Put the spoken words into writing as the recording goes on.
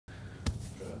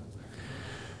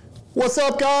What's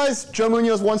up, guys? Joe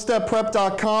Munoz,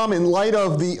 OneStepPrep.com. In light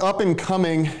of the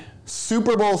up-and-coming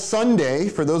Super Bowl Sunday,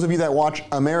 for those of you that watch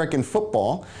American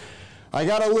football, I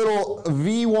got a little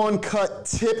V1 cut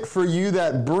tip for you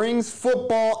that brings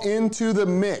football into the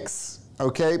mix.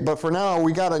 Okay, but for now,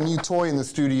 we got a new toy in the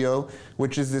studio,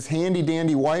 which is this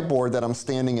handy-dandy whiteboard that I'm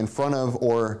standing in front of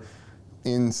or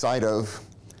inside of,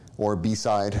 or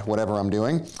beside, whatever I'm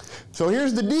doing. So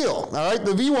here's the deal, all right?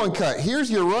 The V1 cut,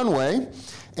 here's your runway.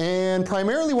 And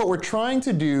primarily what we're trying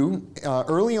to do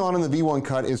early on in the V1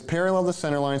 cut is parallel the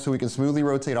center line so we can smoothly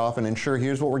rotate off and ensure,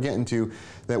 here's what we're getting to,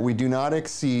 that we do not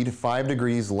exceed 5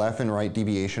 degrees left and right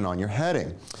deviation on your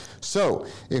heading. So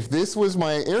if this was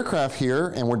my aircraft here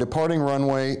and we're departing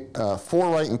runway 4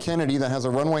 right in Kennedy that has a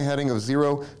runway heading of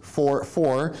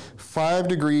 044, 5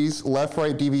 degrees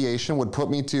left-right deviation would put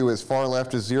me to as far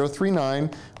left as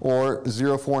 039 or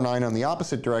 049 on the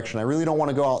opposite direction. I really don't want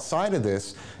to go outside of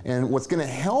this. And what's going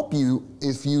to help you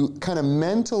if you kind of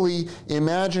mentally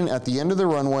imagine at the end of the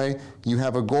runway, you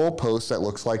have a goal post that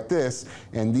looks like this.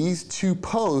 And these two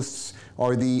posts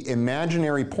are the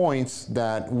imaginary points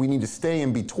that we need to stay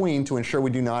in between to ensure we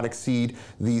do not exceed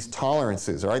these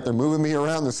tolerances, all right? They're moving me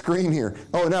around the screen here.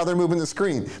 Oh, now they're moving the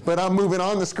screen, but I'm moving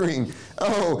on the screen.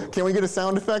 Oh, can we get a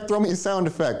sound effect? Throw me a sound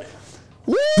effect.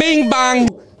 Woo! Bing bang!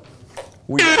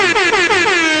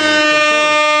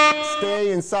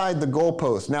 Stay inside the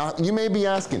goalpost. Now, you may be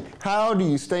asking, how do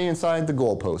you stay inside the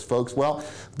goalpost, folks? Well,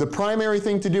 the primary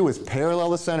thing to do is parallel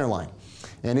the center line.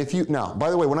 And if you, now, by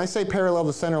the way, when I say parallel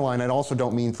the center line, I also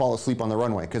don't mean fall asleep on the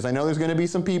runway, because I know there's going to be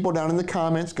some people down in the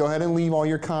comments. Go ahead and leave all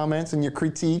your comments and your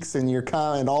critiques and your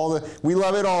we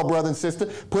love it all, brother and sister.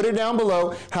 Put it down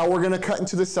below how we're going to cut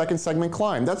into the second segment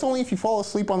climb. That's only if you fall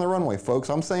asleep on the runway, folks.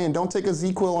 I'm saying don't take a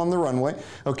Z-Quill on the runway,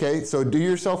 okay? So do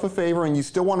yourself a favor, and you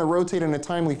still want to rotate in a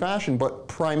timely fashion, but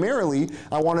primarily,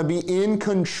 I want to be in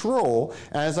control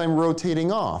as I'm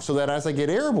rotating off, so that as I get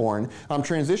airborne, I'm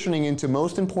transitioning into,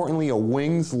 most importantly, a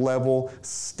wings level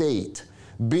state.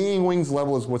 Being wings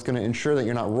level is what's going to ensure that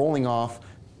you're not rolling off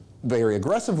very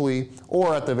aggressively,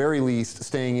 or at the very least,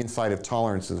 staying inside of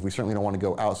tolerances. We certainly don't want to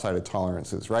go outside of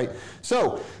tolerances, right?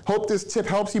 So, hope this tip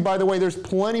helps you. By the way, there's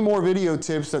plenty more video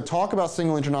tips that talk about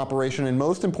single engine operation, and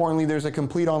most importantly, there's a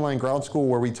complete online ground school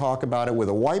where we talk about it with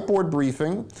a whiteboard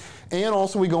briefing, and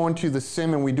also we go into the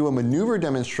sim and we do a maneuver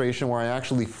demonstration where I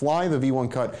actually fly the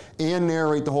V1 cut and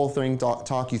narrate the whole thing,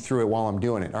 talk you through it while I'm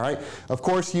doing it, all right? Of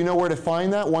course, you know where to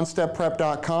find that,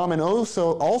 OneStepPrep.com, and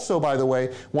also, by the way,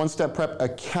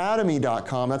 OneStepPrepAcademy.com.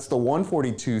 That's the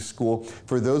 142 school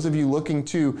for those of you looking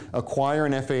to acquire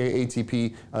an FAA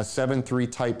ATP, a 7.3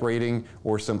 type rating,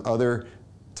 or some other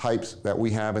types that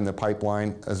we have in the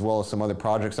pipeline, as well as some other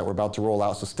projects that we're about to roll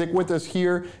out. So stick with us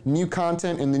here. New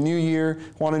content in the new year.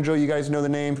 Juan and Joe, you guys know the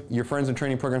name. Your friends in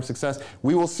training program success.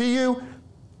 We will see you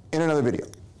in another video.